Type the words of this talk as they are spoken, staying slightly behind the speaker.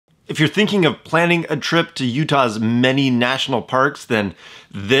If you're thinking of planning a trip to Utah's many national parks, then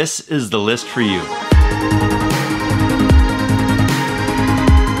this is the list for you.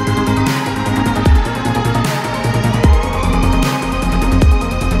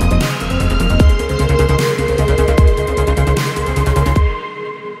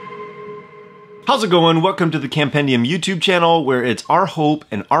 How's it going? Welcome to the Campendium YouTube channel, where it's our hope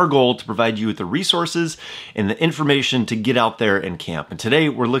and our goal to provide you with the resources and the information to get out there and camp. And today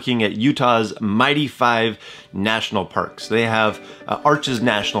we're looking at Utah's mighty 5 national parks. They have Arches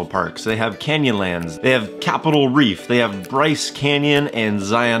National Parks, they have Canyonlands, they have Capitol Reef, they have Bryce Canyon and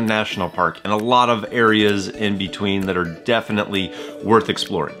Zion National Park, and a lot of areas in between that are definitely worth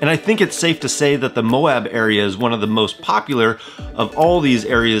exploring. And I think it's safe to say that the Moab area is one of the most popular of all these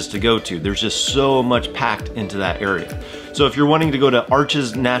areas to go to. There's just so much packed into that area. So if you're wanting to go to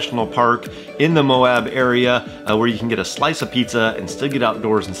Arches National Park in the Moab area, where you can get a slice of pizza and still get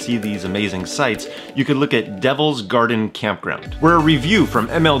outdoors and see these amazing sights, you could look at Devil's Garden Campground, where a review from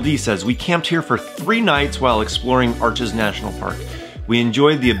MLD says, "We camped here for 3 nights while exploring Arches National Park. We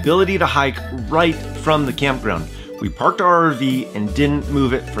enjoyed the ability to hike right from the campground. We parked our RV and didn't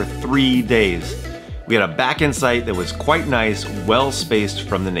move it for 3 days. We had a back-end site that was quite nice, well spaced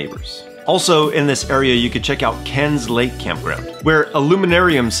from the neighbors." Also in this area, you could check out Ken's Lake Campground, where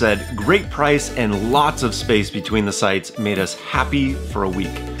Illuminarium said, "Great price and lots of space between the sites made us happy for a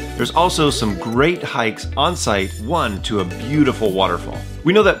week. There's also some great hikes on site, one to a beautiful waterfall."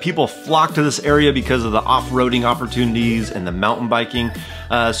 We know that people flock to this area because of the off-roading opportunities and the mountain biking.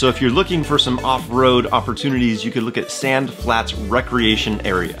 So if you're looking for some off-road opportunities, you could look at Sand Flats Recreation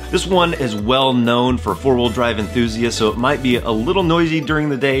Area. This one is well known for 4-wheel drive enthusiasts, so it might be a little noisy during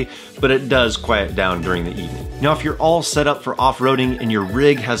the day, but it does quiet down during the evening. Now, if you're all set up for off-roading and your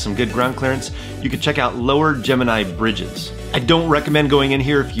rig has some good ground clearance, you can check out Lower Gemini Bridges. I don't recommend going in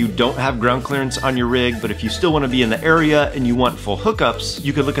here if you don't have ground clearance on your rig, but if you still want to be in the area and you want full hookups,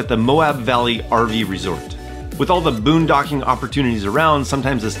 you could look at the Moab Valley RV Resort. With all the boondocking opportunities around,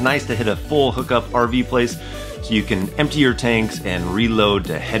 sometimes it's nice to hit a full hookup RV place so you can empty your tanks and reload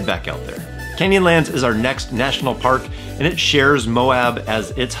to head back out there. Canyonlands is our next national park, and it shares Moab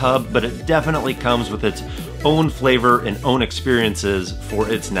as its hub, but it definitely comes with its own flavor and own experiences for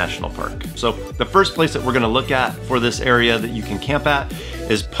its national park. So the first place that we're gonna look at for this area that you can camp at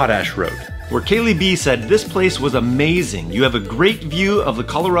is Potash Road, where Kaylee B said, "This place was amazing. You have a great view of the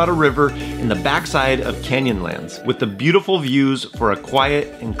Colorado River in the backside of Canyonlands, with the beautiful views for a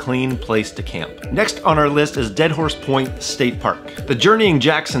quiet and clean place to camp." Next on our list is Dead Horse Point State Park. The Journeying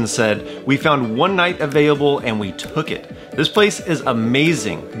Jackson said, "We found 1 night available and we took it. This place is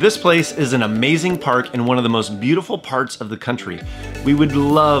amazing. This place is an amazing park and one of the most beautiful parts of the country. We would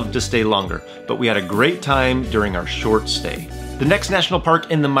love to stay longer, but we had a great time during our short stay." The next national park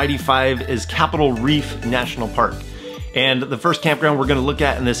in the Mighty 5 is Capitol Reef National Park. And the first campground we're gonna look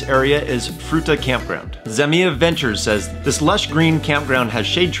at in this area is Fruta Campground. Zamia Ventures says, "This lush green campground has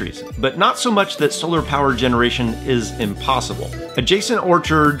shade trees, but not so much that solar power generation is impossible. Adjacent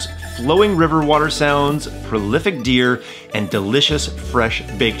orchards, flowing river water sounds, prolific deer, and delicious fresh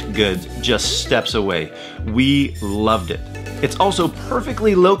baked goods just steps away. We loved it." It's also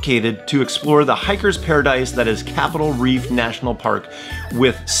perfectly located to explore the hiker's paradise that is Capitol Reef National Park,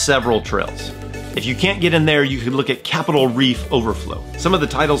 with several trails. If you can't get in there, you could look at Capitol Reef Overflow. Some of the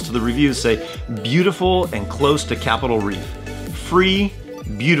titles to the reviews say, "Beautiful and close to Capitol Reef. Free,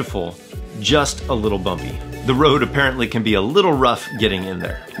 beautiful, just a little bumpy." The road apparently can be a little rough getting in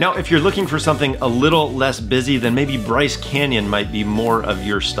there. Now, if you're looking for something a little less busy, then maybe Bryce Canyon might be more of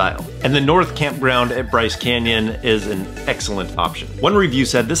your style. And the North Campground at Bryce Canyon is an excellent option. One review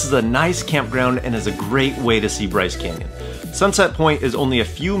said, "This is a nice campground and is a great way to see Bryce Canyon. Sunset Point is only a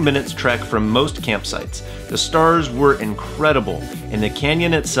few minutes trek from most campsites. The stars were incredible and the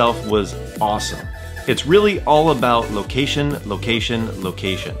canyon itself was awesome. It's really all about location, location,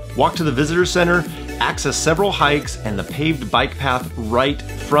 location. Walk to the visitor center, access several hikes and the paved bike path right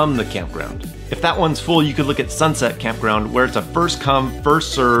from the campground." If that one's full, you could look at Sunset Campground, where it's a first come,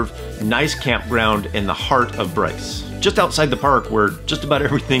 first serve, nice campground in the heart of Bryce. Just outside the park, where just about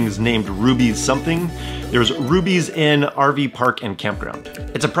everything's named Ruby's something, there's Ruby's Inn RV Park and Campground.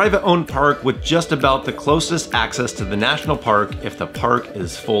 It's a private owned park with just about the closest access to the national park if the park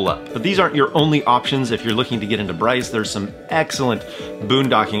is full up. But these aren't your only options if you're looking to get into Bryce. There's some excellent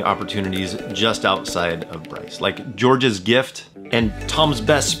boondocking opportunities just outside of Bryce, like George's Gift and Tom's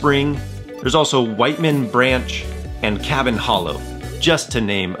Best Spring. There's also Whiteman Branch and Cabin Hollow, just to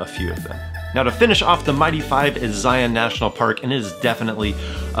name a few of them. Now to finish off the Mighty 5 is Zion National Park, and it is definitely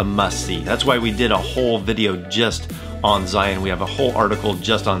a must-see. That's why we did a whole video just on Zion. We have a whole article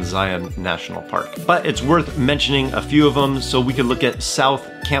just on Zion National Park. But it's worth mentioning a few of them, so we could look at South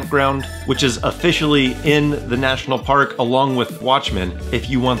Campground, which is officially in the national park, along with Watchman, if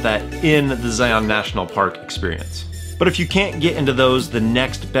you want that in the Zion National Park experience. But if you can't get into those, the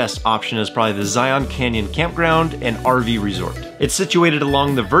next best option is probably the Zion Canyon Campground and RV Resort. It's situated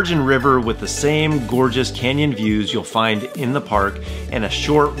along the Virgin River with the same gorgeous canyon views you'll find in the park and a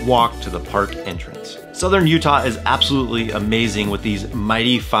short walk to the park entrance. Southern Utah is absolutely amazing with these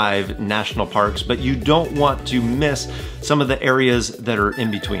Mighty 5 national parks, but you don't want to miss some of the areas that are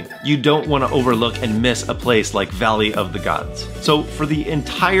in between. You don't want to overlook and miss a place like Valley of the Gods. So for the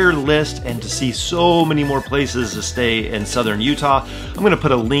entire list and to see so many more places to stay in Southern Utah, I'm going to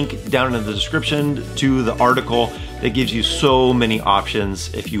put a link down in the description to the article that gives you so many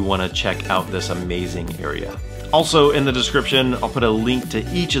options if you want to check out this amazing area. Also in the description, I'll put a link to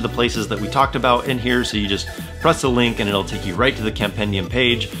each of the places that we talked about in here, so you just press the link and it'll take you right to the Campendium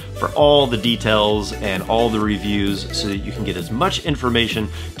page for all the details and all the reviews so that you can get as much information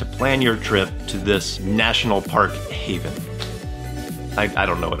to plan your trip to this national park haven. I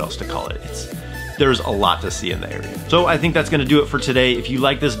don't know what else to call it. There's a lot to see in the area. So I think that's gonna do it for today. If you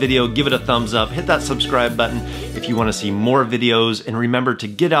like this video, give it a thumbs up, hit that subscribe button if you wanna see more videos, and remember to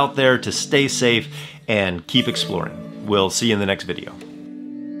get out there, to stay safe, and keep exploring. We'll see you in the next video.